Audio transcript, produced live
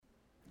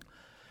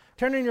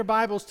Turn in your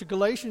Bibles to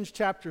Galatians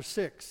chapter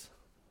 6.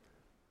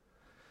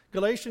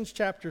 Galatians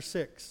chapter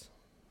 6.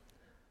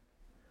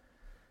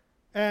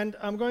 And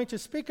I'm going to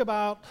speak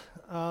about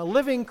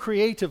living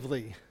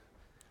creatively.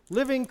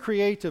 Living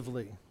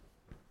creatively.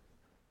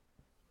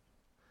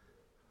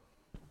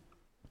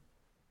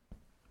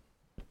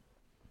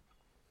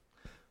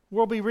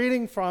 We'll be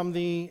reading from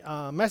the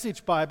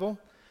Message Bible,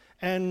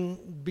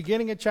 and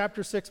beginning at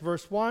chapter 6,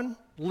 verse 1,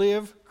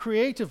 live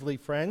creatively,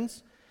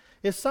 friends.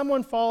 If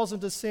someone falls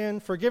into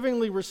sin,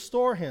 forgivingly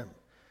restore him,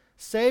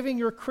 saving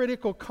your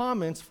critical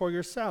comments for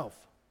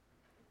yourself.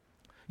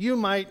 You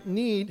might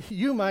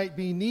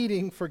be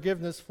needing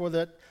forgiveness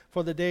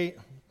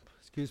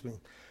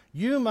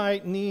You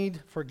might need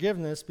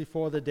forgiveness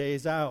before the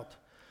day's out.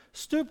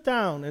 Stoop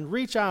down and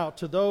reach out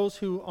to those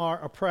who are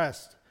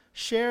oppressed.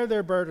 Share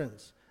their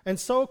burdens, and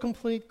so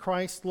complete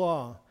Christ's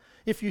law.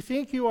 If you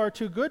think you are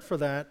too good for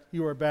that,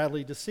 you are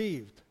badly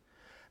deceived.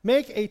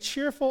 Make a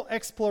cheerful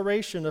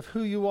exploration of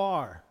who you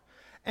are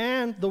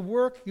and the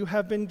work you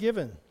have been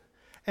given,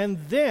 and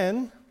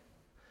then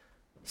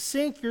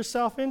sink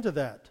yourself into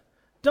that.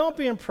 Don't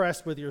be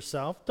impressed with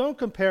yourself. Don't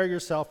compare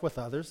yourself with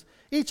others.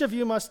 Each of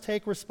you must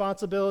take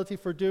responsibility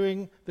for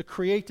doing the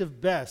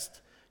creative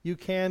best you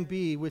can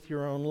be with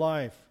your own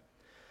life.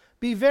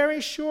 Be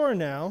very sure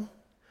now,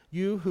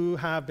 you who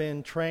have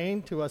been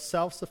trained to a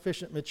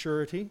self-sufficient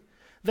maturity,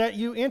 that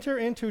you enter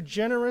into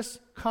generous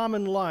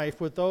common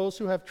life with those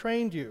who have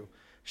trained you,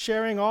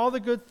 sharing all the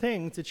good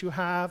things that you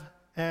have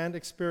and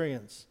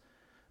experience.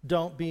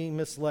 Don't be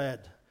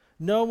misled.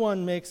 No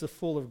one makes a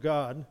fool of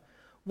God.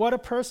 What a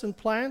person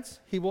plants,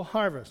 he will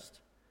harvest.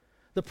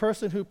 The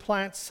person who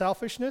plants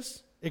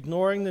selfishness,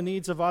 ignoring the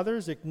needs of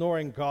others,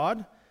 ignoring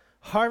God,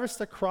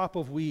 harvests a crop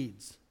of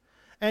weeds.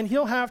 And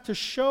he'll have to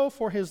show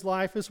for his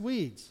life as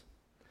weeds.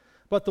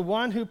 But the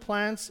one who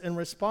plants in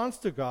response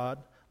to God,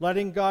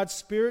 letting God's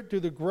Spirit do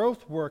the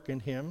growth work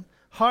in him,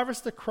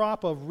 harvests a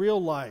crop of real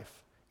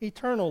life,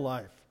 eternal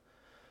life.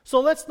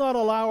 So let's not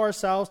allow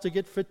ourselves to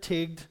get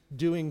fatigued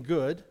doing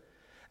good.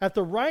 At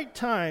the right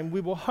time, we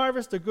will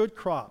harvest a good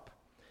crop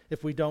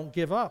if we don't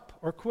give up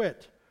or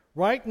quit.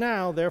 Right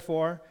now,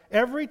 therefore,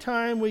 every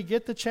time we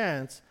get the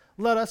chance,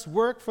 let us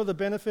work for the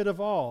benefit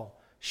of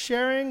all,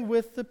 sharing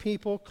with the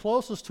people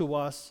closest to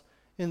us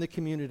in the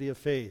community of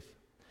faith.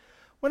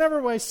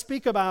 Whenever I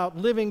speak about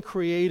living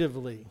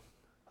creatively,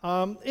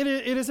 it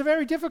is a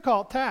very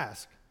difficult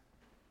task.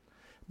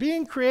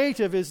 Being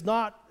creative is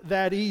not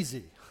that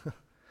easy.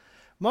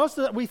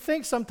 We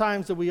think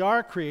sometimes that we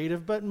are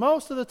creative, but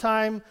most of the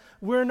time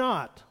we're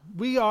not.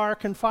 We are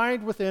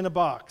confined within a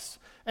box.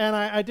 And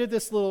I did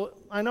this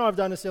I know I've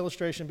done this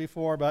illustration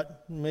before,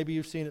 but maybe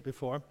you've seen it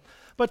before.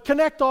 But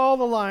connect all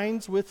the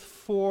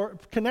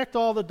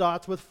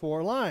dots with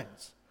 4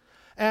 lines.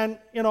 And,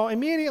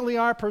 immediately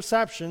our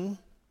perception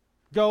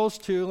goes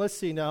to, let's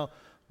see now,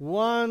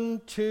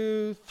 1,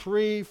 2,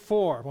 3,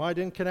 4. Well, I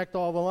didn't connect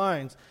all the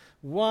lines.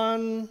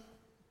 1,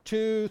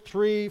 2,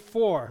 3,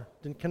 4.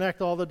 Didn't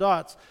connect all the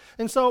dots.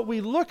 And so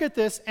we look at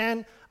this,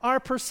 and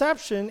our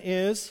perception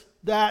is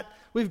that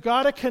we've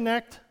got to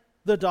connect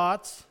the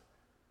dots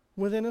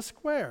within a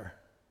square,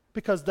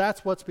 because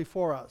that's what's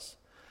before us.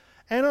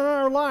 And in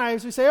our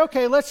lives, we say,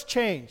 okay, let's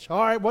change. All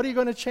right, what are you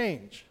going to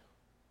change?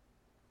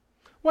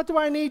 What do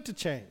I need to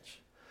change?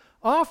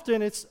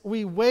 Often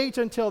we wait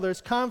until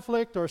there's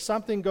conflict or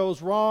something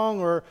goes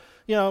wrong, or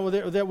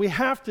that we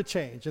have to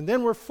change, and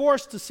then we're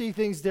forced to see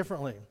things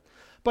differently.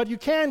 But you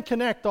can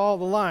connect all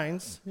the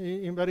lines.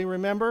 Anybody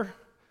remember?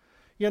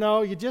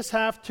 You just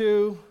have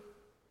to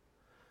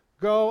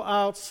go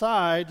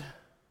outside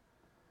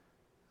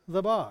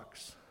the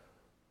box.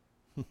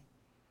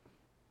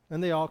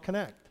 And they all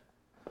connect.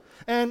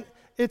 And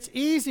it's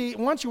easy,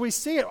 once we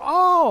see it,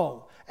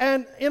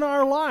 and in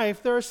our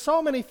life, there are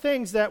so many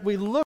things that we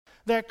look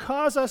that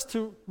cause us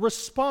to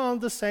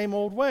respond the same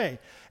old way.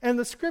 And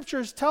the Scripture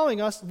is telling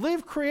us,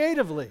 live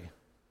creatively.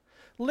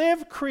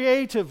 Live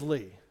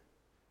creatively.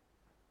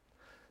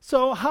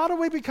 So how do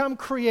we become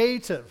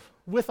creative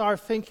with our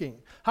thinking?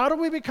 How do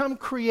we become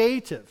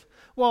creative?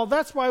 Well,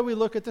 that's why we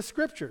look at the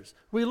Scriptures.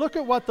 We look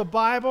at what the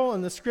Bible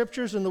and the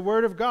Scriptures and the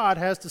Word of God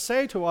has to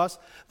say to us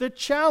that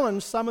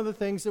challenge some of the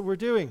things that we're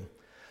doing.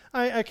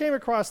 I came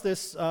across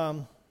this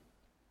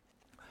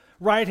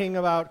writing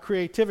about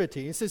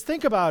creativity. It says,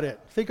 think about it.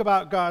 Think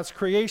about God's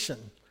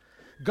creation,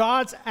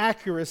 God's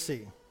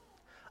accuracy.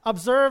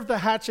 Observe the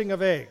hatching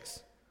of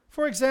eggs.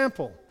 For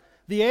example,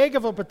 the egg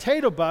of a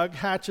potato bug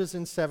hatches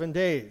in 7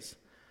 days.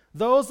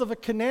 Those of a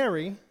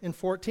canary in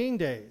 14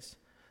 days.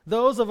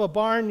 Those of a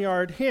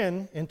barnyard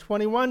hen in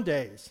 21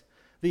 days.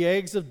 The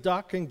eggs of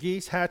duck and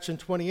geese hatch in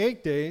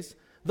 28 days.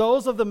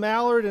 Those of the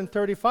mallard in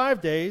 35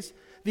 days.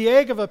 The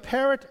egg of a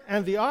parrot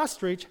and the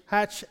ostrich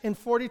hatch in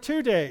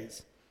 42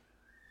 days.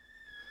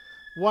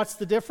 What's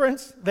the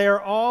difference? They are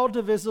all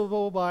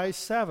divisible by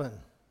 7,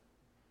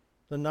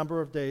 the number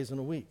of days in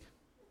a week.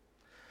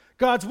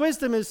 God's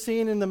wisdom is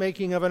seen in the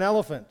making of an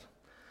elephant.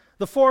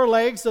 The 4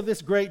 legs of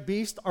this great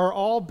beast are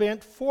all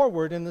bent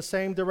forward in the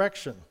same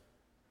direction.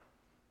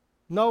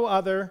 No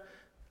other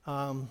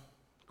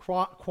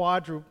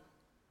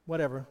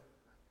whatever.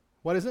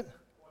 What is it?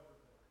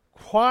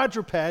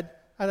 Quadruped.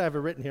 I have it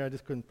written here, I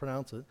just couldn't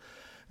pronounce it.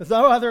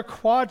 No other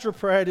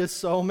quadruped is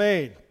so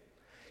made.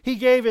 He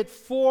gave it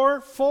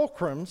 4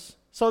 fulcrums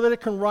so that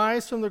it can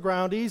rise from the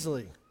ground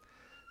easily.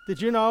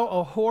 Did you know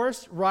a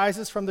horse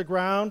rises from the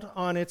ground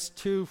on its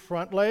 2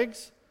 front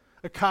legs?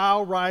 A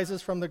cow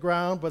rises from the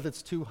ground with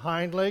its 2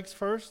 hind legs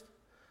first?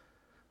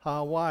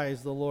 How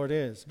wise the Lord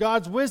is.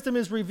 God's wisdom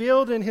is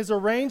revealed in his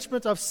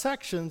arrangement of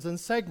sections and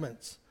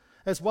segments,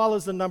 as well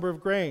as the number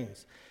of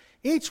grains.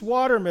 Each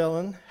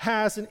watermelon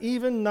has an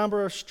even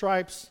number of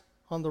stripes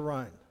on the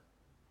rind.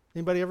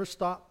 Anybody ever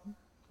stop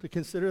to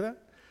consider that?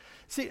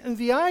 See, and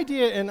the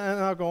idea, and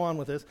I'll go on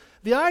with this,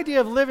 the idea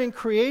of living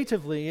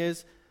creatively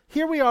is,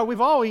 here we are, we've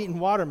all eaten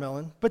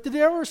watermelon, but did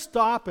you ever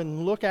stop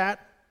and look at,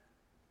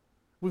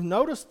 we've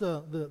noticed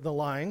the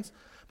lines,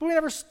 but we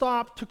never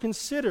stopped to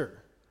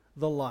consider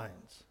the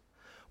lines.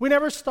 We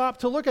never stop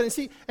to look at it.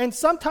 See, and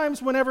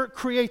sometimes whenever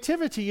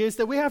creativity is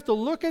that we have to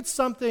look at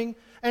something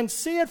and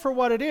see it for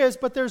what it is,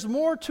 but there's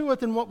more to it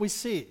than what we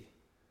see.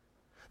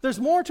 There's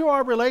more to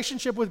our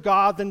relationship with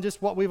God than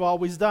just what we've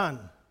always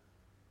done.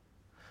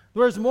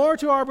 There's more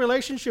to our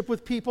relationship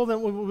with people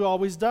than what we've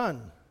always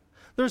done.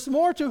 There's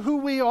more to who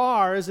we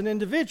are as an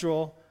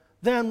individual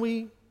than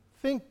we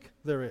think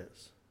there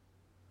is.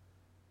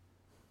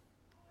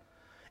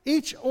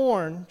 Each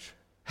orange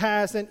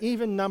has an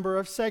even number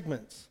of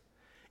segments.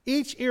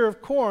 Each ear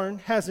of corn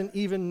has an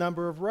even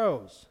number of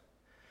rows.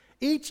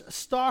 Each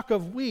stalk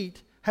of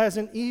wheat has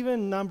an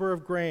even number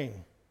of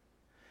grain.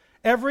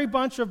 Every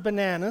bunch of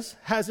bananas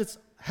has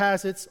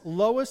its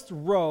lowest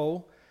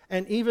row,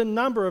 an even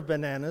number of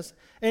bananas,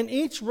 and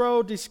each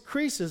row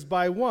decreases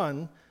by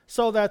 1,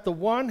 so that the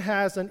one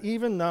has an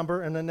even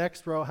number and the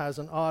next row has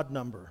an odd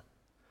number.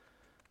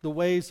 The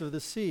waves of the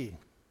sea.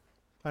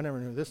 I never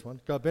knew this one.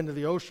 I've been to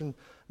the ocean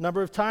a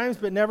number of times,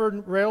 but never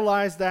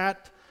realized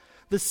that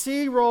the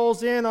sea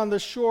rolls in on the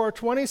shore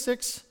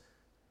 26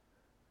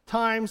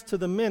 times to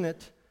the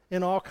minute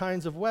in all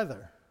kinds of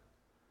weather.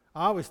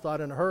 I always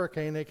thought in a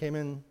hurricane they came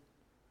in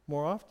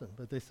more often,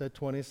 but they said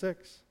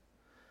 26.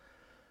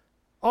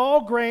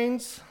 All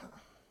grains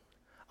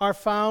are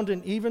found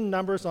in even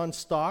numbers on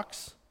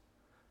stalks.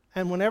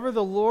 And whenever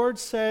the Lord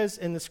says,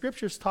 in the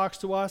Scriptures talks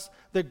to us,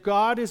 that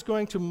God is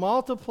going to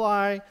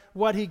multiply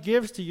what he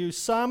gives to you,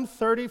 some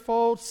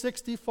 30-fold,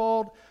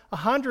 60-fold,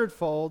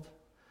 100-fold,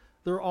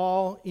 they're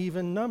all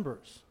even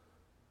numbers.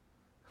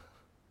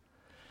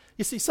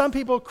 You see, some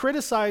people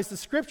criticize the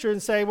Scripture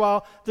and say,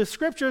 well, the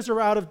Scriptures are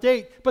out of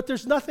date, but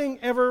there's nothing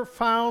ever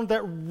found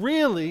that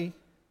really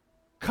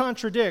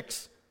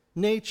contradicts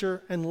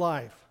nature and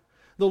life.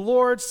 The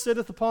Lord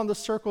sitteth upon the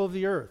circle of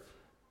the earth.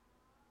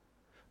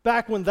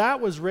 Back when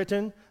that was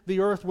written, the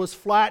earth was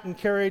flat and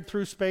carried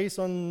through space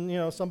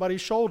on,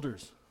 somebody's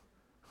shoulders.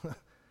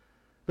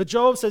 But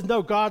Job says,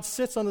 no, God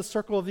sits on the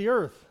circle of the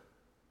earth.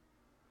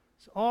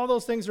 So all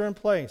those things are in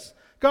place.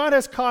 God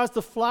has caused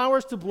the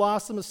flowers to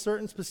blossom at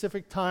certain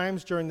specific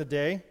times during the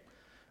day.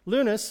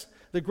 Linnaeus,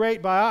 the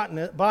great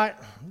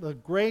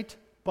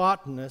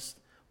botanist,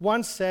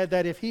 once said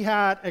that if he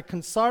had a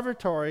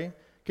conservatory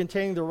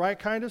containing the right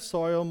kind of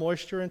soil,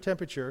 moisture, and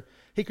temperature,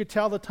 he could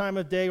tell the time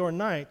of day or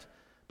night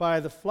by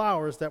the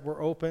flowers that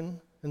were open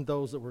and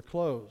those that were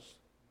closed.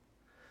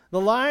 The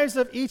lives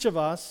of each of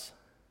us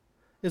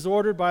is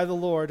ordered by the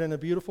Lord in a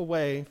beautiful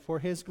way for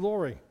his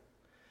glory.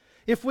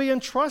 If we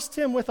entrust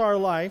him with our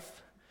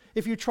life,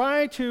 if you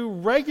try to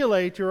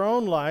regulate your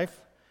own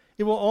life,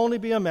 it will only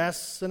be a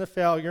mess and a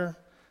failure.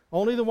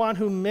 Only the one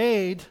who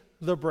made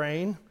the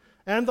brain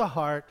and the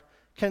heart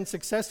can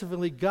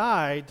successfully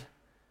guide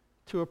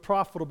to a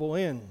profitable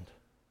end.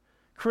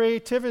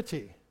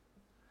 Creativity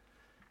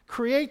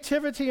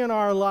in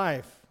our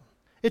life.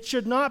 It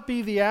should not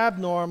be the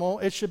abnormal,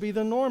 it should be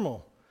the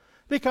normal.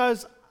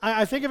 Because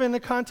I think of it in the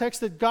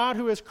context that God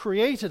who has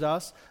created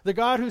us, the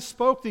God who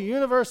spoke the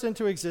universe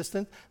into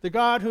existence, the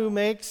God who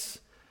makes,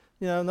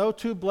 no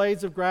 2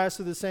 blades of grass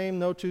are the same,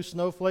 no 2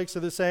 snowflakes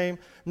are the same,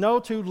 no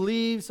 2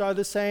 leaves are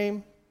the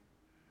same.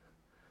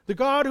 The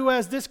God who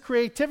has this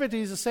creativity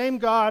is the same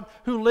God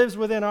who lives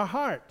within our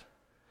heart.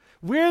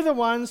 We're the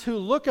ones who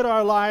look at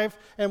our life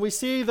and we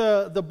see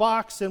the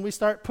box and we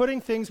start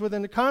putting things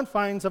within the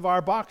confines of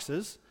our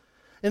boxes.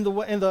 In the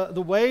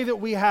way that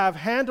we have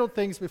handled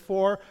things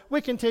before, we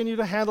continue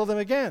to handle them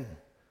again.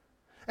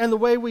 And the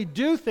way we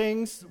do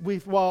things,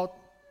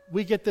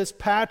 we get this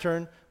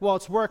pattern,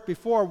 it's worked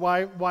before,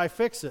 why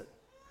fix it?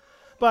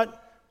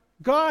 But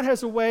God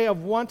has a way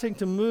of wanting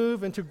to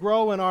move and to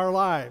grow in our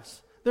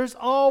lives. There's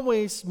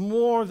always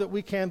more that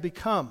we can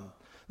become.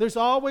 There's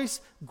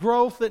always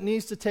growth that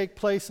needs to take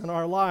place in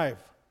our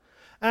life.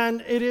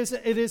 And it is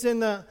in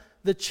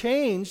the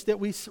change that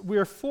we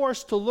are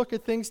forced to look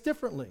at things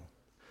differently.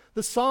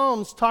 The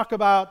Psalms talk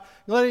about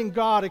letting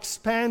God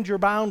expand your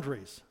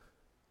boundaries.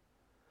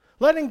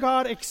 Letting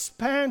God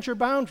expand your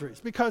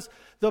boundaries. Because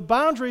the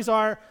boundaries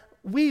are,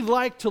 we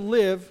like to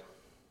live.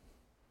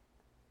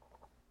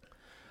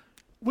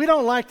 We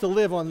don't like to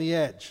live on the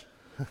edge.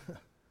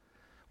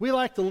 We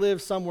like to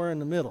live somewhere in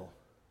the middle.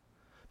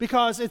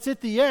 because it's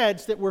at the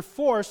edge that we're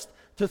forced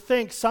to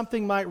think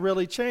something might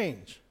really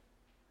change.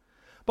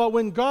 But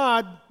when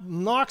God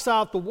knocks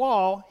out the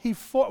wall,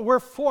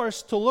 we're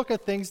forced to look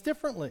at things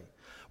differently.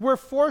 We're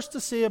forced to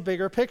see a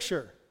bigger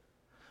picture.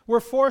 We're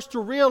forced to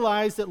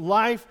realize that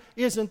life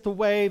isn't the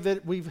way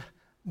that we've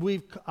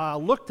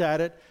looked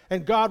at it,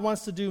 and God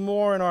wants to do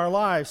more in our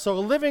lives. So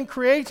living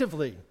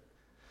creatively.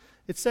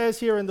 It says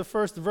here in the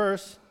first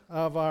verse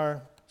of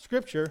our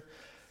scripture,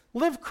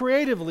 live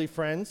creatively,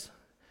 friends.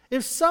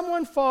 If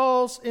someone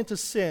falls into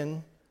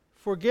sin,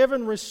 forgive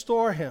and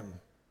restore him.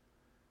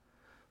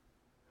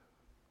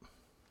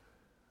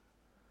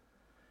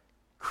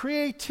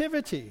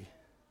 Creativity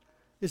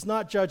is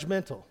not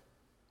judgmental.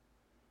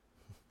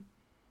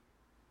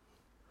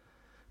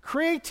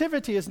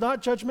 Creativity is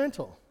not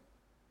judgmental.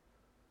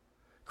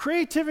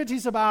 Creativity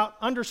is about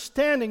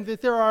understanding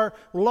that there are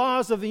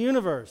laws of the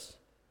universe.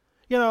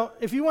 You know,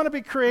 if you want to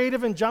be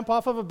creative and jump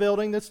off of a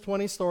building that's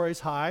 20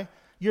 stories high,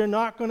 you're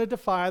not going to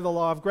defy the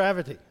law of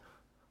gravity.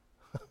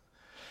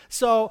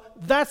 So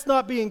that's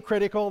not being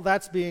critical,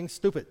 that's being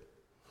stupid.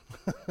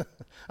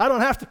 I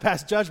don't have to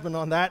pass judgment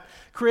on that.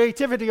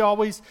 Gravity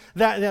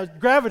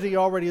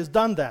already has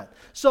done that.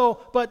 So,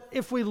 but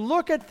if we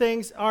look at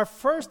things, our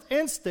first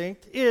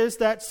instinct is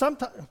that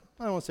sometimes,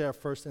 I don't want to say our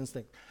first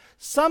instinct,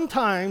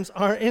 sometimes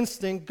our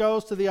instinct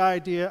goes to the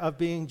idea of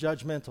being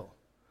judgmental.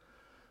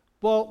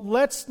 Well,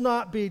 let's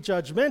not be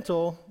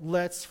judgmental,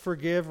 let's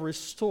forgive,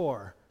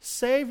 restore.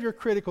 Save your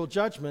critical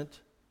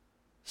judgment.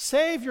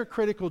 Save your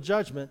critical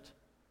judgment.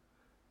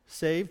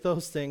 Save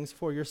those things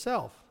for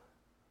yourself.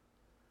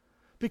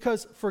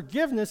 Because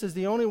forgiveness is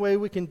the only way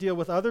we can deal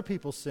with other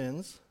people's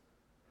sins.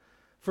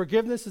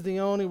 Forgiveness is the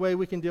only way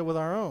we can deal with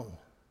our own.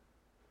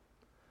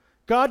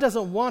 God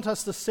doesn't want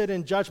us to sit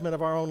in judgment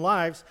of our own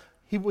lives.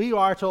 We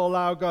are to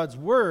allow God's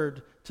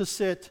word to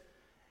sit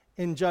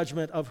in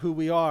judgment of who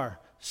we are,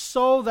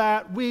 so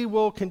that we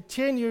will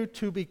continue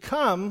to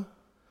become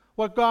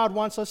what God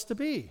wants us to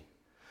be.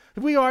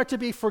 We are to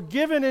be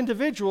forgiven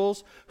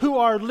individuals who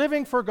are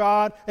living for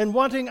God and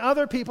wanting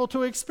other people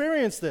to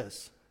experience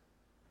this.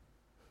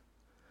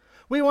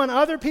 We want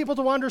other people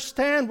to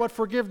understand what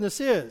forgiveness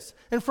is.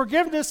 And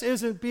forgiveness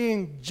isn't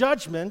being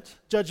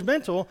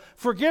judgmental.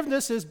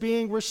 Forgiveness is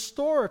being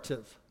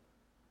restorative.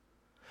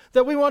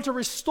 That we want to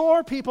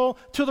restore people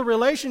to the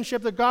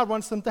relationship that God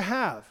wants them to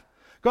have.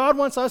 God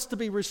wants us to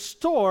be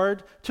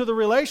restored to the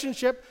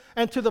relationship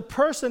and to the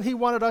person He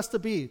wanted us to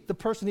be, the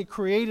person He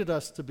created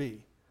us to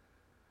be.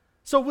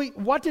 So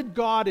what did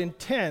God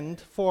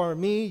intend for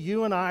me,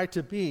 you, and I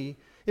to be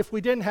if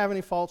we didn't have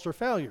any faults or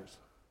failures?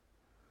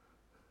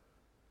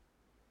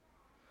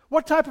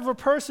 What type of a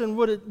person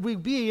would we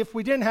be if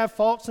we didn't have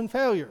faults and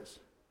failures?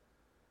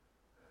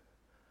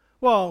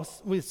 Well,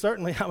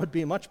 I would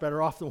be much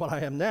better off than what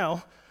I am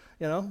now,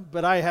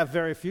 but I have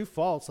very few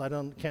faults.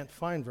 Can't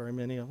find very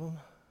many of them.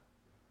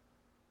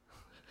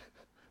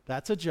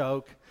 That's a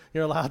joke.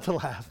 You're allowed to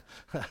laugh.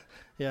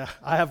 Yeah,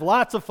 I have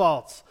lots of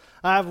faults.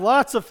 I have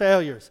lots of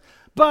failures.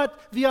 But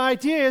the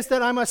idea is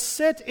that I must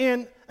sit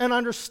in an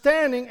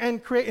understanding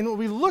and create, and when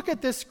we look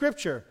at this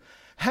scripture,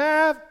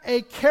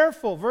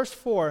 verse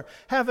 4,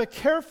 have a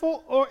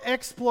careful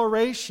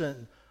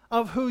exploration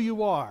of who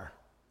you are.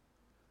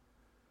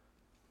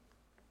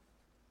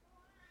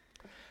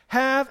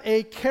 Have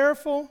a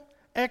careful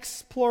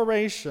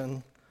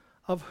exploration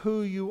of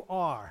who you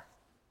are.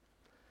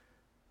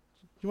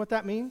 You know what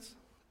that means?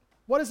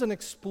 What is an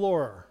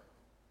explorer?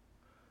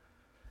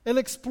 An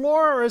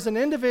explorer is an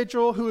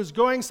individual who is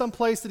going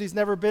someplace that he's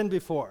never been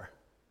before.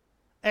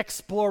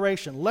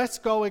 Exploration. Let's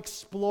go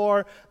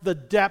explore the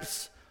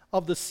depths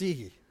of the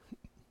sea.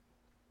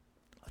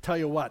 I'll tell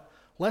you what,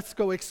 let's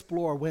go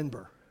explore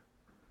Windber.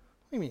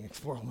 What do you mean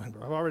explore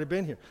Windber? I've already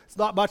been here. It's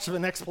not much of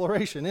an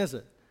exploration, is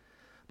it?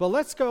 But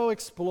let's go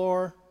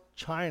explore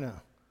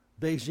China,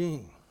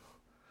 Beijing.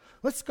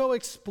 Let's go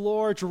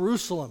explore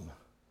Jerusalem.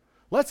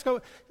 Let's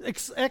go.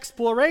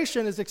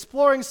 Exploration is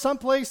exploring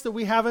someplace that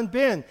we haven't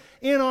been.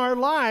 In our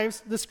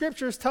lives, the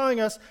scripture is telling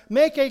us,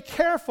 make a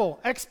careful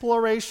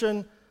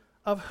exploration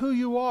of who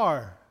you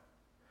are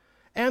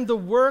and the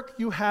work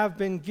you have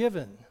been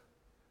given.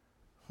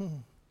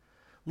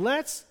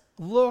 Let's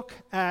look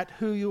at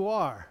who you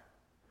are.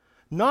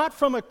 Not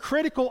from a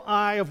critical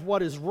eye of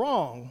what is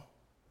wrong.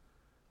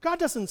 God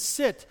doesn't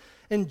sit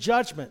in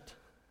judgment.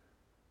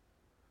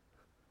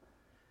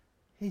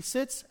 He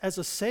sits as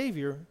a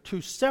Savior to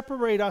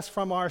separate us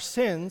from our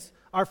sins,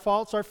 our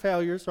faults, our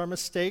failures, our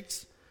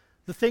mistakes,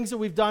 the things that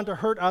we've done to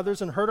hurt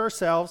others and hurt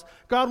ourselves.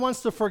 God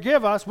wants to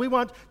forgive us. We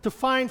want to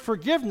find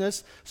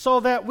forgiveness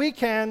so that we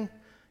can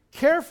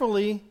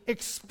carefully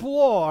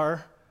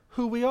explore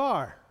who we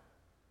are.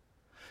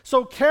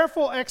 So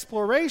careful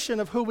exploration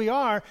of who we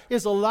are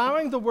is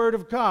allowing the Word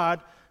of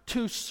God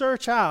to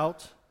search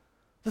out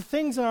the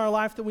things in our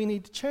life that we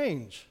need to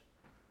change.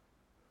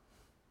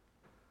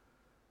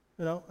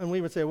 And we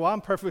would say, well,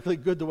 I'm perfectly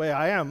good the way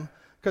I am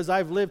because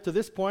I've lived to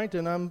this point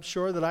and I'm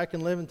sure that I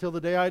can live until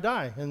the day I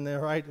die. And they're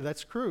right,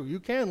 that's true.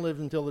 You can live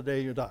until the day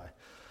you die.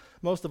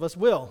 Most of us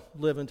will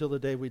live until the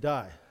day we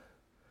die.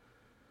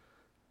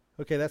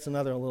 Okay, that's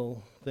another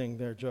little thing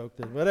there, joke,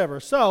 whatever.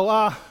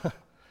 So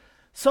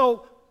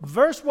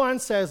verse 1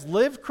 says,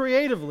 live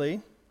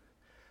creatively.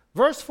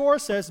 Verse 4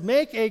 says,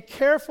 make a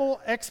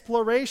careful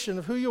exploration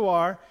of who you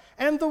are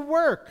and the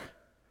work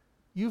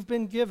you've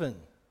been given.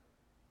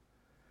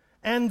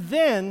 And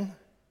then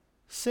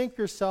sink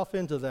yourself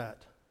into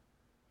that.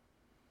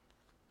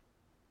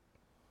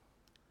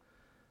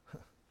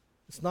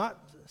 It's not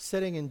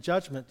sitting in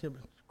judgment,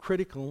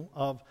 critical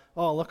of,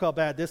 oh, look how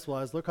bad this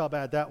was, look how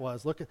bad that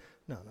was.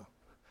 No.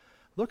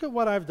 Look at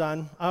what I've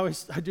done. I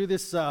do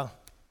this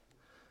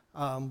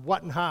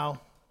what and how,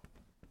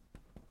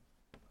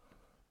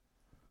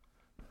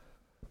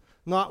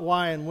 not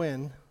why and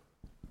when.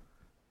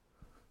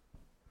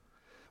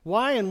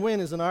 Why and when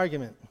is an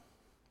argument.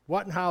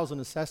 What and how is an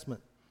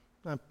assessment.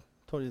 I've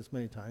told you this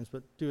many times,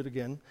 but do it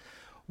again.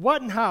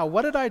 What and how?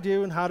 What did I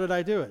do and how did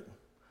I do it?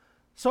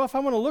 So if I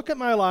want to look at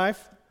my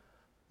life,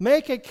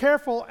 make a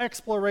careful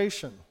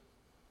exploration.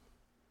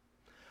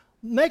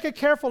 Make a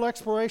careful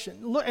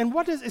exploration. Look, and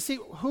what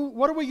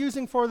are we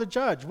using for the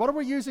judge? What are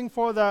we using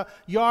for the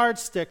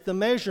yardstick, the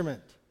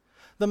measurement?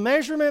 The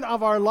measurement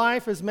of our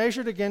life is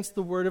measured against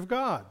the Word of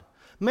God,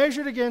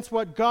 measured against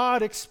what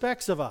God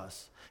expects of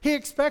us. He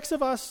expects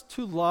of us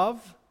to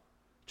love,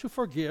 to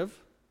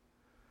forgive,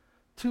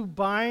 to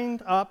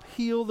bind up,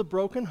 heal the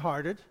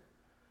brokenhearted,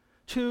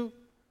 to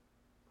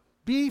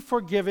be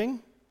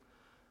forgiving.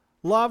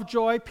 Love,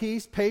 joy,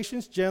 peace,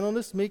 patience,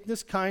 gentleness,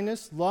 meekness,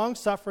 kindness,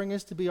 long-suffering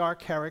is to be our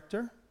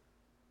character.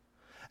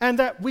 And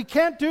that we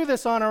can't do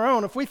this on our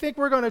own. If we think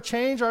we're going to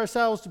change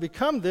ourselves to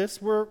become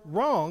this, we're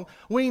wrong.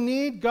 We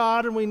need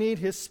God and we need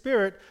His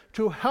Spirit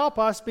to help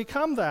us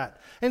become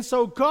that. And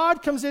so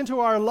God comes into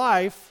our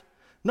life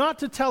not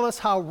to tell us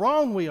how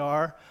wrong we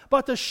are,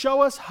 but to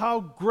show us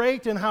how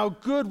great and how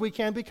good we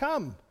can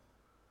become.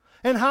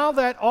 And how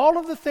that all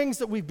of the things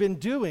that we've been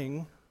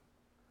doing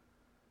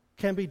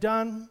can be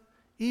done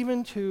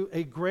even to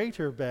a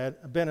greater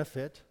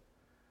benefit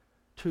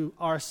to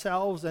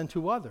ourselves and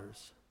to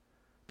others,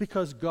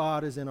 because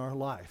God is in our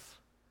life.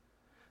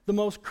 The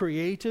most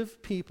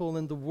creative people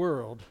in the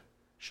world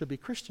should be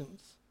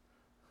Christians,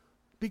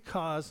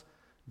 because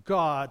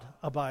God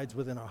abides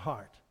within our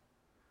heart.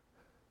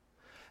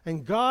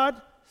 And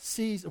God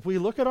sees, if we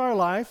look at our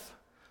life,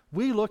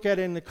 we look at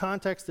it in the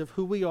context of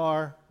who we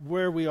are,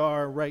 where we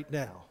are right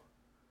now.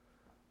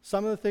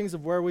 Some of the things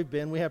of where we've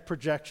been, we have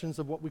projections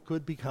of what we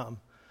could become.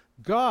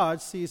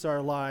 God sees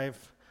our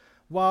life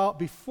while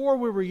before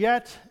we were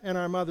yet in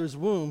our mother's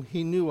womb,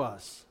 He knew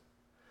us.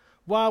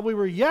 While we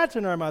were yet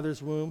in our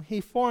mother's womb, He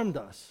formed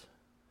us.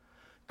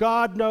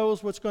 God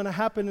knows what's going to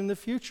happen in the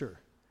future,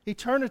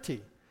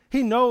 eternity.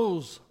 He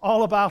knows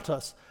all about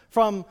us.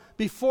 From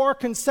before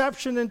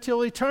conception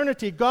until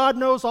eternity, God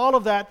knows all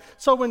of that.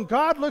 So when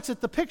God looks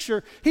at the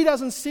picture, He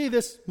doesn't see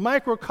this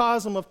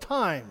microcosm of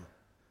time.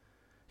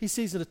 He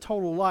sees it a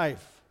total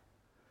life.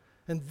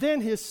 And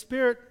then His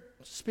Spirit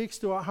speaks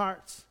to our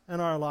hearts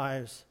and our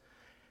lives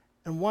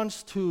and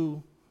wants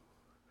to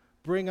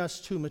bring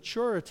us to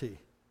maturity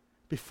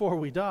before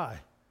we die,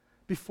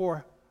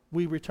 before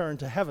we return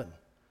to heaven,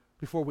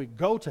 before we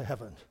go to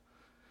heaven.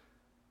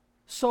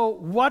 So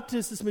what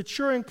does this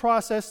maturing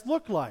process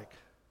look like?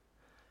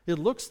 It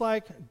looks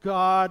like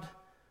God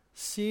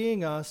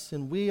seeing us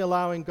and we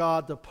allowing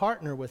God to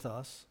partner with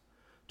us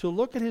to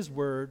look at His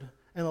Word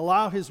and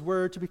allow His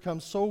Word to become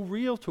so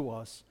real to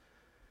us.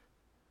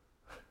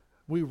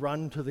 We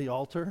run to the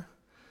altar.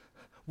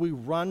 We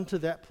run to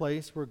that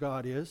place where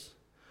God is.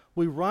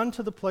 We run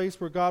to the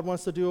place where God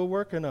wants to do a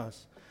work in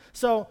us.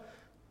 So,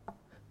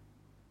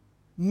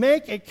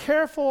 make a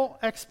careful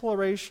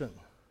exploration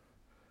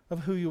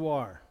of who you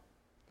are,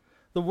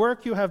 the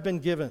work you have been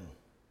given.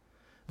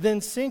 Then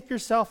sink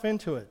yourself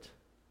into it.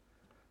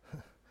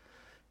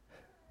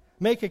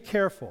 Make it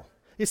careful.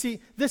 You see,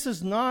 this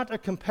is not a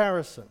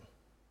comparison.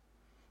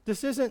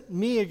 This isn't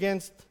me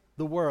against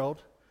the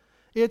world.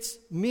 It's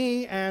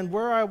me and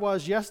where I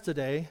was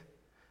yesterday,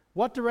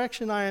 what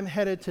direction I am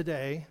headed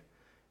today,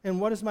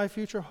 and what does my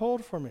future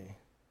hold for me.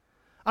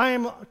 I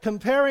am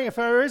comparing, if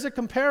there is a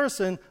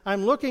comparison,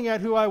 I'm looking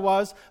at who I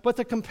was, but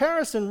the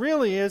comparison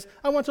really is,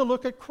 I want to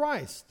look at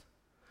Christ.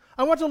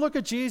 I want to look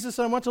at Jesus,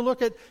 and I want to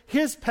look at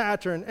His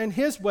pattern and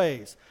His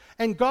ways.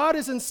 And God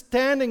isn't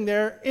standing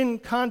there in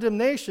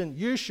condemnation.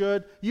 You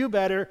should, you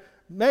better,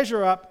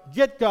 measure up,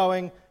 get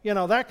going,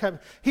 that kind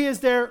of. He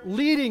is there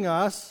leading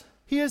us.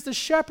 He is the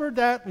shepherd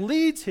that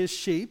leads His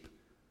sheep.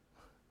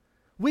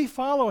 We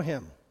follow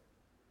Him.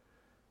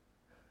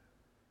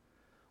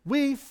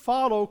 We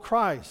follow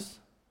Christ.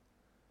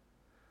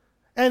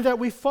 And that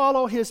we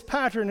follow His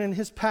pattern and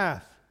His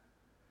path.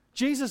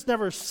 Jesus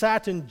never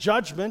sat in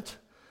judgment.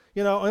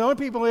 The only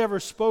people He ever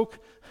spoke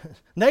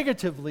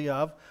negatively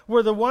of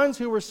were the ones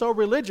who were so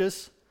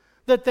religious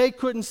that they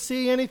couldn't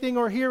see anything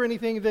or hear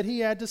anything that He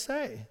had to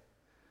say.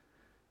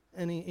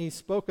 And he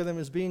spoke of them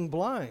as being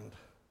blind,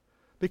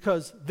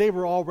 because they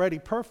were already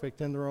perfect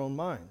in their own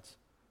minds.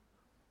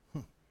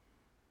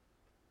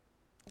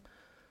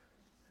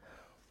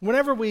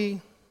 Whenever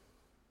we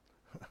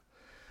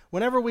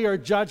are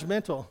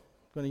judgmental,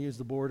 going to use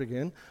the board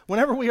again.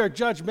 Whenever we are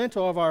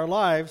judgmental of our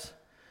lives,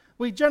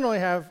 we generally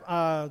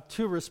have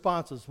two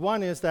responses.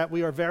 One is that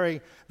we are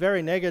very,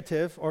 very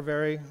negative or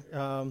very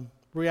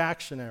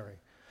reactionary.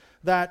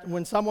 That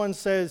when someone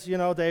says,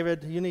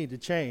 David, you need to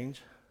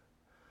change,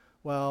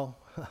 well,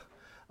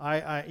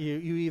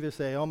 you either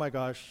say, oh my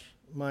gosh,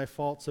 my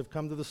faults have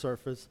come to the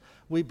surface.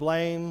 We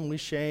blame, we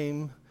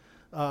shame,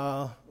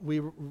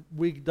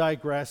 we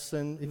digress,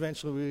 and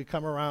eventually we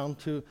come around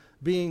to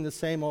being the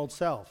same old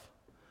self.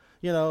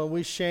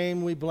 We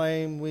shame, we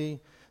blame, we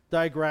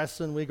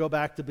digress, and we go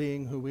back to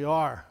being who we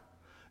are.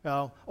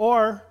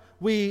 Or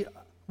we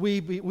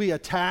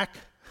attack,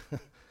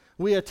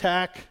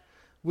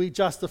 we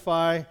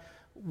justify,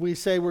 we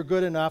say we're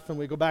good enough, and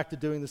we go back to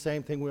doing the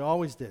same thing we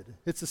always did.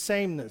 It's the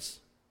sameness.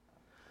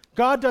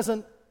 God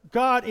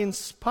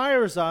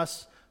inspires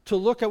us to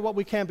look at what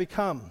we can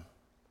become.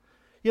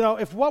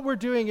 If what we're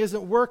doing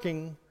isn't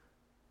working,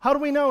 how do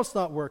we know it's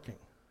not working?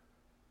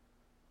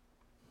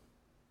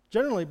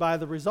 Generally by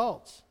the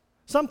results.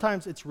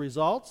 Sometimes it's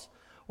results,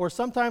 or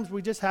sometimes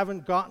we just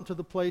haven't gotten to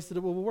the place that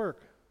it will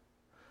work.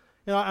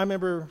 I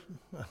remember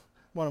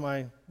one of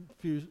my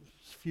few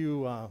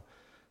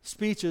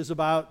speeches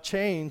about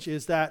change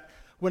is that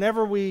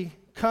whenever we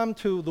come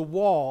to the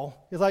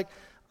wall, it's like,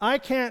 I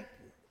can't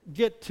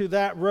get to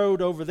that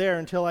road over there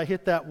until I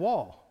hit that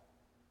wall.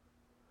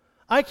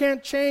 I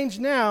can't change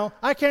now.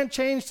 I can't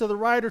change to the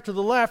right or to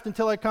the left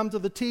until I come to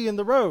the T in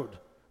the road.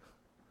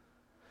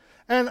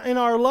 And in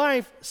our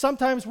life,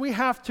 sometimes we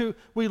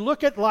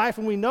look at life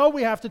and we know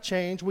we have to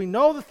change. We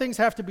know that things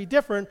have to be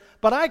different,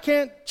 but I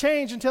can't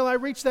change until I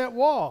reach that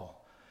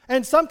wall.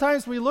 And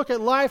sometimes we look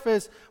at life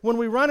as when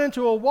we run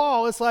into a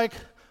wall, it's like,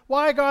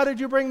 why, God, did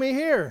you bring me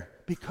here?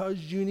 Because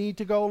you need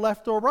to go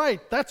left or right.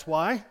 That's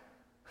why.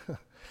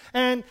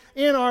 And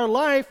in our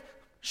life,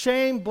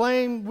 shame,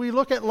 blame, we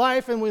look at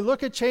life and we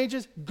look at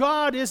changes.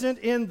 God isn't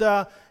in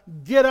the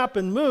get up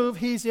and move.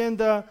 He's in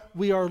the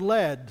we are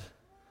led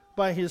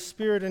by His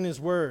Spirit and His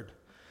Word.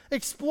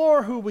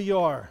 Explore who we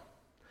are.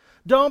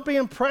 Don't be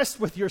impressed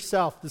with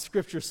yourself, the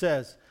Scripture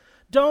says.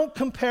 Don't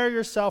compare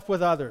yourself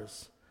with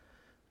others.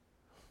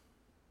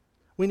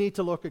 We need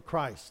to look at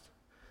Christ.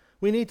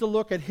 We need to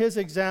look at His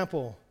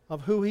example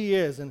of who He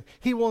is, and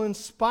He will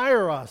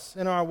inspire us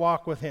in our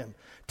walk with Him.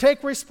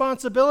 Take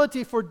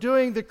responsibility for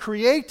doing the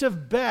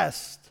creative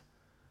best.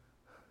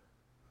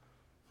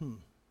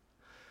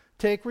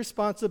 Take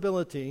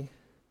responsibility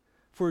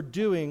for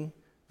doing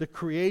the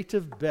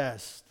creative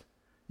best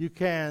you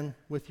can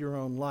with your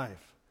own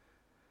life.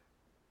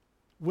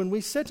 When we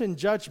sit in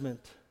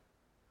judgment,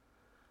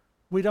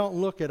 we don't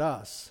look at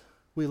us.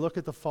 We look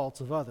at the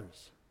faults of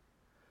others.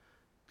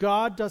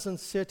 God doesn't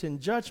sit in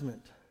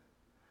judgment.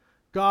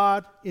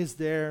 God is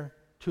there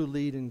to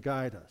lead and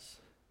guide us.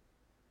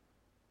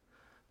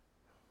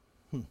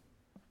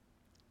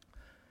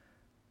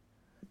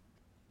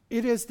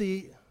 It is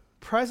the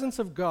presence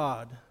of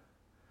God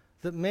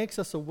that makes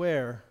us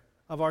aware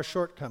of our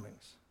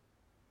shortcomings.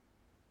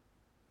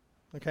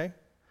 Okay?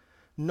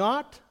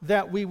 Not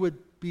that we would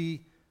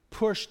be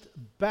pushed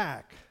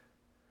back,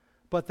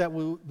 but that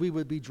we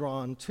would be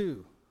drawn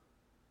to.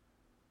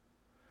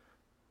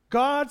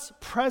 God's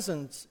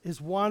presence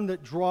is one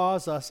that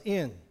draws us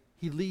in.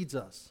 He leads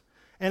us.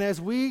 And as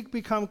we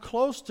become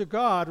close to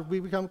God, we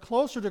become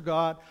closer to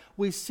God,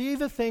 we see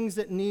the things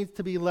that need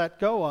to be let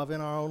go of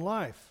in our own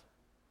life.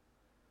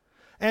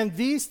 And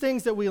these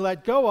things that we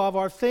let go of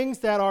are things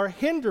that are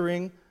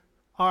hindering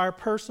our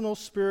personal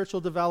spiritual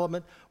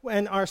development.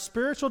 And our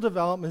spiritual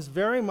development is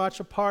very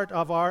much a part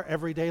of our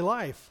everyday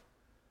life.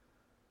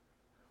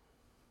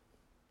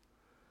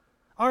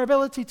 Our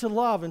ability to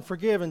love and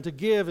forgive and to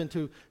give and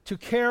to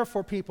care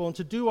for people and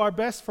to do our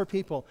best for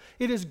people.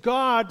 It is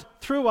God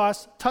through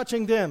us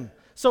touching them.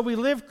 So we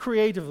live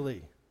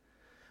creatively.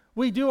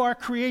 We do our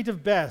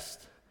creative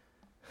best.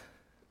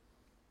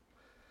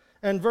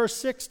 And verse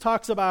 6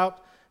 talks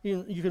about,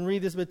 you can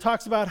read this, but it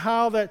talks about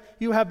how that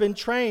you have been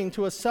trained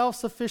to a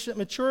self-sufficient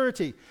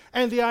maturity.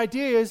 And the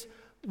idea is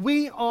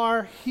we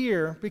are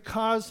here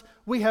because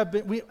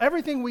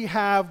everything we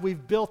have,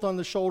 we've built on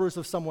the shoulders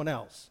of someone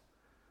else.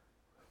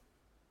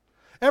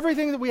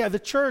 Everything that we have,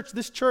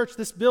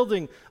 this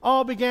building,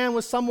 all began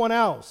with someone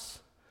else.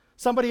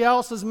 Somebody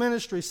else's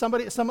ministry,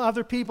 some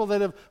other people that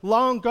have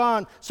long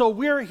gone. So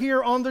we're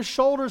here on the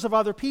shoulders of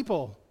other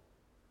people.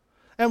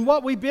 And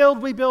what we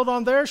build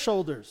on their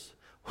shoulders.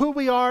 Who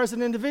we are as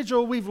an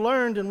individual, we've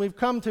learned and we've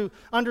come to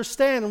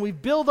understand, and we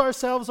build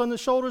ourselves on the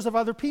shoulders of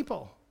other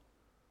people.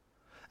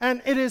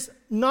 And it is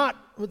not,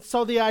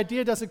 so the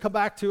idea doesn't come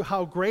back to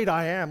how great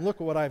I am, look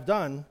at what I've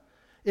done.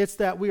 It's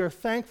that we are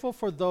thankful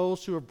for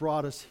those who have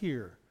brought us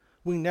here.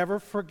 We never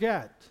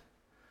forget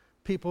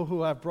people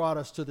who have brought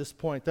us to this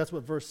point. That's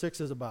what verse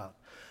 6 is about.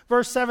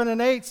 Verse 7 and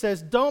 8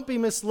 says, don't be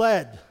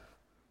misled.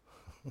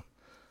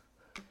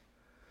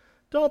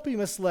 Don't be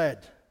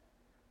misled.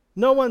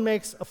 No one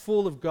makes a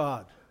fool of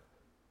God.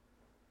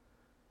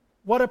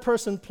 What a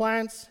person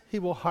plants, he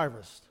will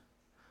harvest.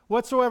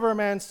 Whatsoever a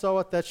man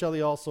soweth, that shall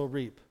he also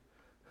reap.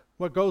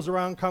 What goes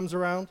around comes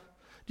around.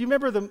 Do you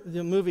remember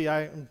the movie,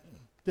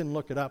 Didn't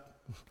look it up.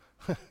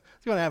 I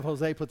was going to have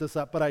Jose put this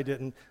up, but I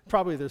didn't.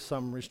 Probably there's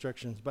some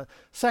restrictions. But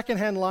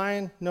Secondhand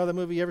Lion, know the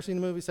movie? You ever seen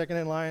the movie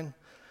Secondhand Lion?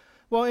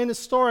 Well, in the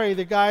story,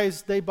 the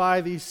guys, they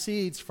buy these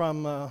seeds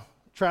from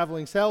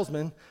traveling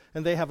salesmen,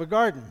 and they have a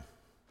garden.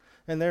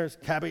 And there's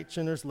cabbage,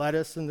 and there's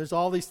lettuce, and there's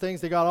all these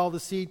things. They got all the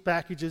seed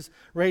packages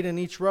right in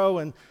each row.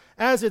 And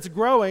as it's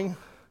growing,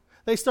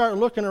 they start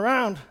looking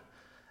around,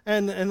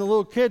 and the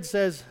little kid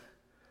says,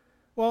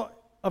 well,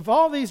 if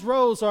all these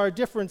rows are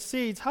different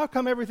seeds, how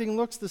come everything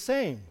looks the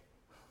same?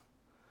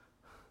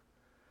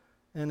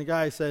 And the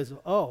guy says,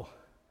 oh,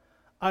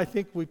 I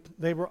think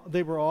they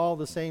were all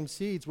the same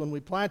seeds when we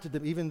planted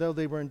them, even though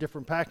they were in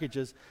different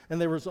packages, and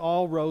there was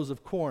all rows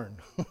of corn.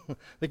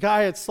 The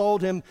guy had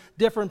sold him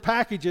different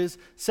packages,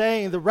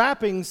 saying the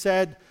wrapping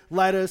said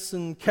lettuce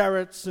and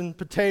carrots and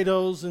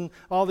potatoes and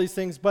all these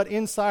things, but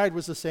inside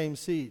was the same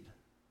seed.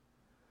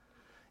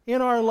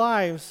 In our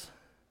lives,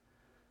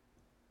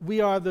 we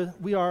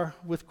are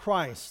with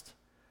Christ,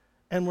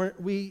 and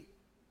we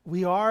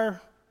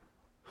are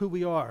who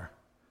we are.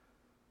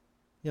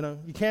 You know,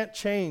 you can't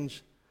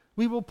change.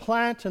 We will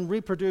plant and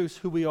reproduce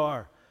who we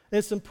are.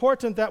 It's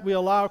important that we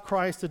allow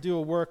Christ to do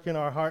a work in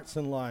our hearts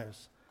and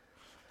lives.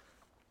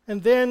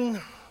 And then,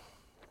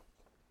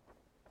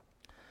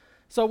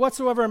 so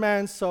whatsoever a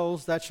man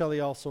sows, that shall he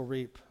also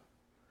reap.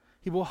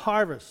 He will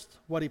harvest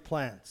what he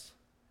plants.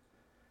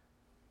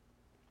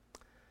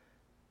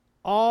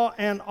 All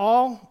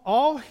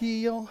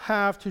he'll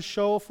have to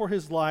show for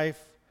his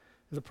life,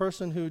 the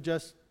person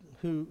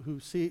who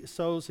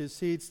sows his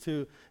seeds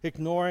to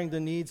ignoring the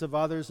needs of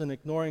others and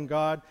ignoring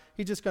God,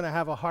 he's just going to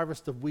have a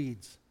harvest of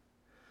weeds.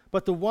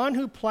 But the one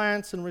who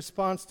plants in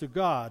response to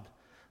God,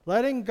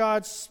 letting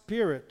God's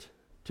Spirit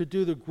to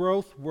do the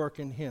growth work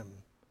in him.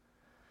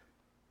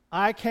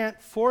 I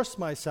can't force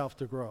myself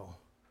to grow,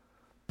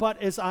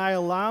 but as I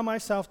allow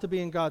myself to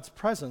be in God's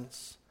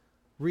presence,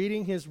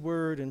 reading his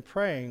word and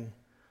praying,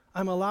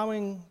 I'm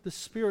allowing the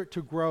Spirit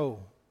to grow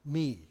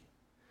me,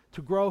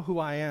 to grow who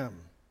I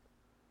am.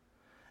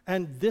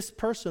 And this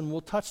person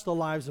will touch the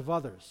lives of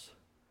others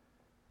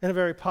in a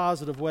very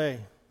positive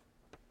way.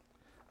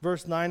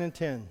 Verse 9 and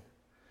 10.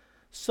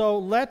 So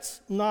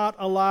let's not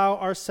allow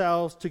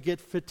ourselves to get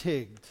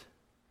fatigued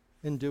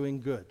in doing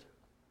good.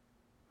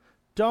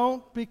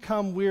 Don't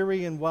become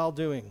weary in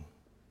well-doing.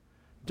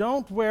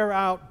 Don't wear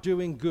out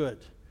doing good.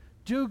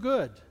 Do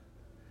good.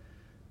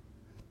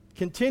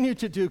 Continue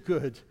to do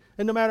good.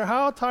 And no matter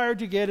how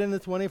tired you get in the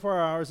 24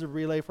 hours of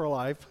Relay for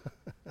Life,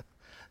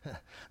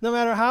 no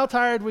matter how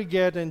tired we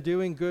get in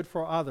doing good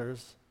for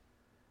others,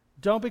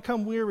 don't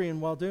become weary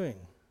in well-doing.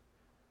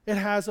 It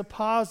has a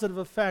positive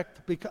effect,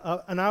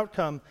 an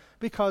outcome,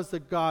 because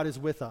that God is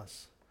with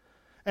us.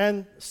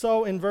 And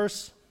so in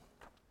verse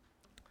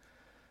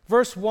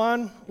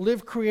 1,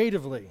 live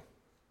creatively.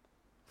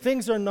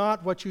 Things are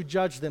not what you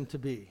judge them to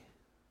be.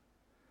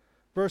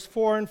 Verse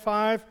 4 and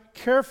 5,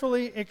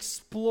 carefully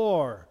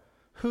explore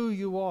who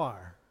you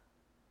are.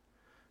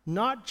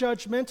 Not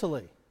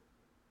judgmentally,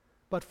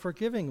 but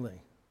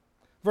forgivingly.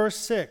 Verse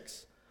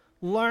 6,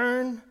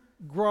 learn,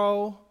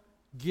 grow,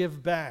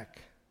 give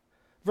back.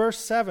 Verse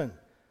 7,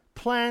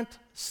 plant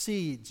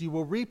seeds. You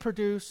will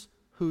reproduce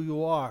who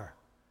you are.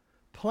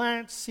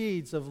 Plant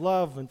seeds of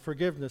love and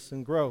forgiveness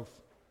and growth.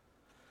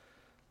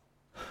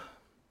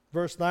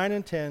 Verse 9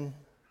 and 10,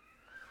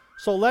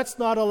 so let's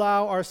not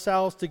allow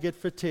ourselves to get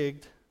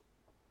fatigued.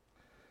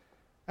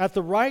 At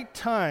the right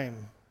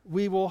time,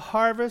 we will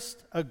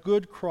harvest a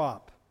good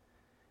crop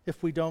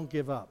if we don't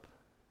give up.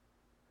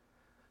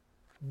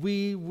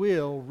 We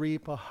will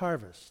reap a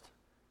harvest.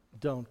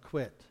 Don't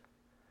quit.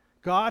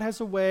 God has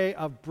a way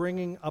of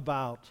bringing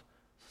about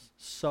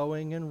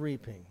sowing and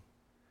reaping.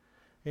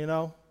 You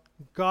know,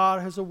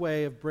 God has a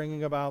way of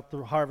bringing about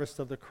the harvest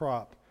of the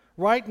crop.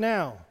 Right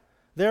now,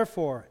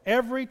 therefore,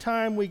 every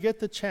time we get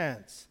the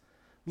chance,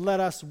 let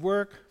us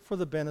work for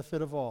the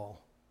benefit of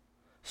all,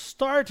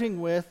 starting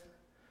with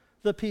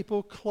the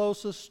people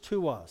closest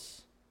to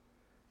us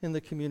in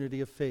the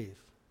community of faith.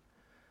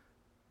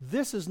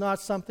 This is not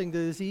something that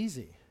is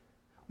easy.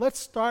 Let's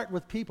start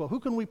with people. Who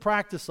can we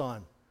practice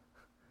on?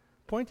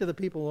 Point to the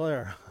people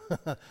there.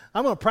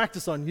 I'm going to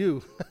practice on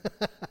you.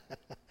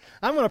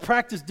 I'm going to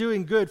practice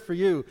doing good for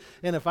you.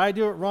 And if I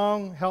do it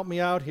wrong, help me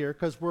out here,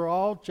 because we're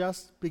all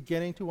just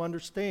beginning to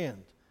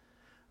understand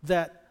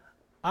that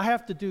I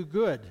have to do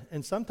good,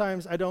 and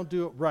sometimes I don't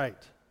do it right.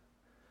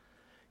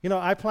 You know,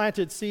 I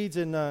planted seeds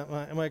in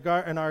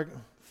our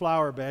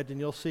flower bed, and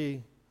you'll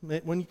see,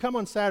 when you come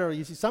on Saturday,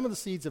 you see some of the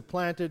seeds have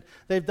planted.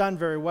 They've done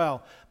very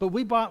well. But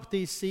we bought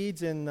these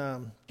seeds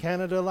in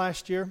Canada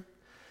last year,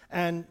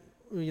 and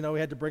we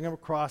had to bring them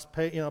across,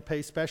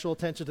 pay special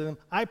attention to them.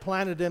 I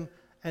planted them,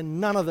 and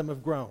none of them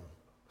have grown.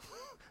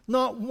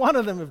 Not one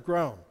of them have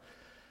grown.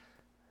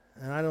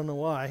 And I don't know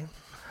why.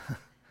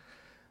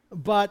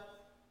 But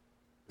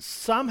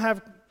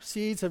some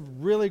seeds have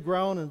really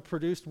grown and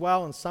produced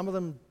well, and some of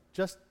them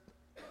just,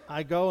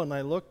 I go and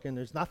I look, and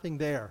there's nothing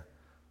there.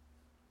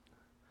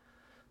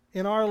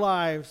 In our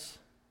lives,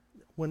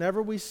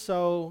 whenever we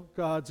sow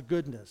God's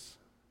goodness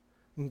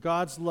and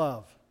God's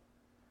love,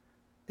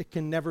 it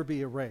can never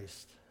be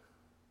erased.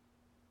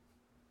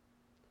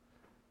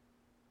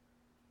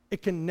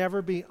 It can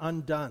never be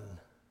undone.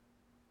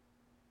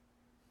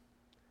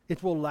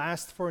 It will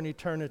last for an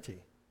eternity.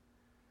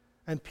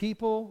 And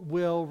people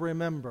will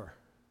remember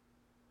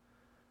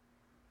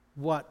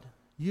what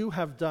you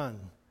have done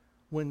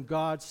when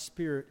God's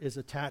Spirit is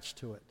attached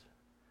to it.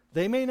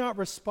 They may not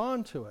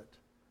respond to it,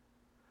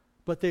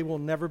 but they will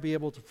never be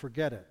able to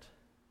forget it.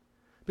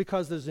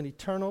 Because there's an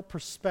eternal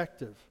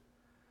perspective.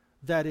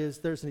 That is,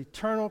 there's an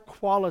eternal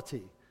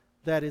quality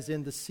that is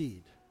in the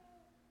seed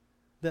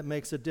that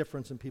makes a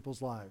difference in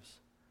people's lives.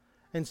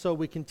 And so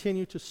we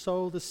continue to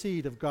sow the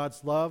seed of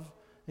God's love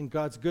and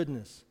God's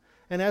goodness.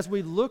 And as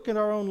we look at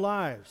our own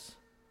lives,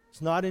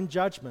 it's not in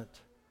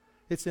judgment.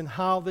 It's in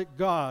how that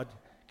God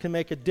can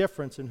make a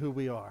difference in who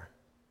we are.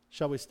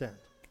 Shall we stand?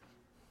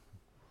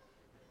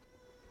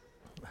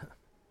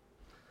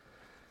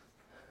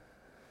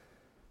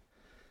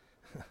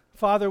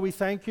 Father, we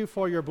thank you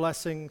for your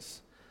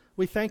blessings.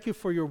 We thank you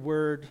for your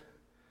word.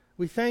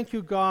 We thank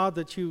you, God,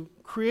 that you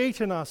create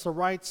in us a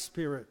right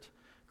spirit.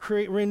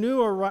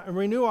 Renew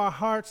our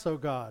hearts, O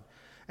God,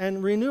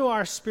 and renew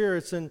our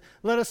spirits, and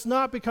let us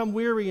not become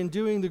weary in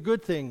doing the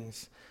good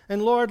things.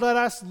 And Lord, let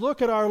us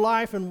look at our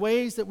life in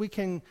ways that we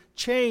can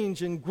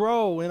change and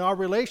grow in our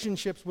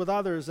relationships with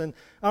others and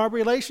our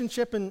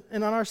relationship and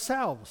on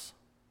ourselves.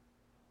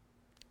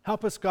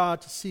 Help us,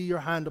 God, to see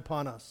your hand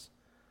upon us.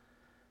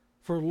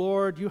 For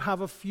Lord, you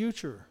have a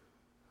future.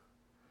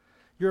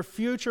 Your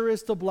future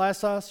is to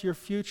bless us. Your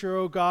future,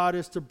 O God,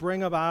 is to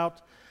bring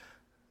about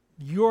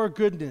your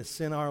goodness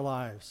in our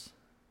lives.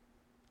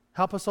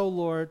 Help us, O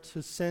Lord,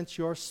 to sense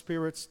your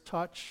Spirit's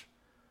touch,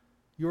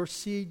 your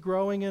seed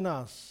growing in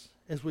us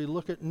as we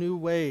look at new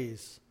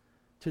ways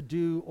to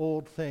do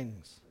old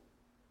things,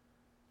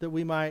 that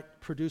we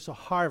might produce a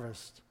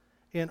harvest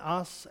in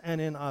us and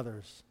in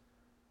others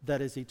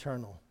that is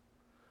eternal.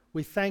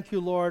 We thank you,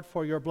 Lord,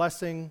 for your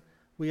blessing.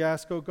 We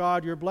ask, O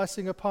God, your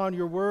blessing upon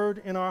your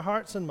word in our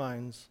hearts and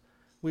minds.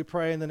 We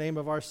pray in the name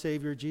of our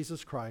Savior,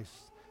 Jesus Christ.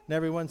 And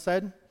everyone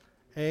said,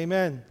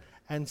 amen.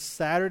 And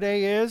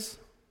Saturday is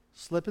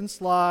slip and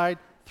slide,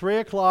 3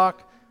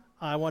 o'clock.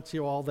 I want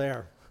you all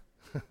there.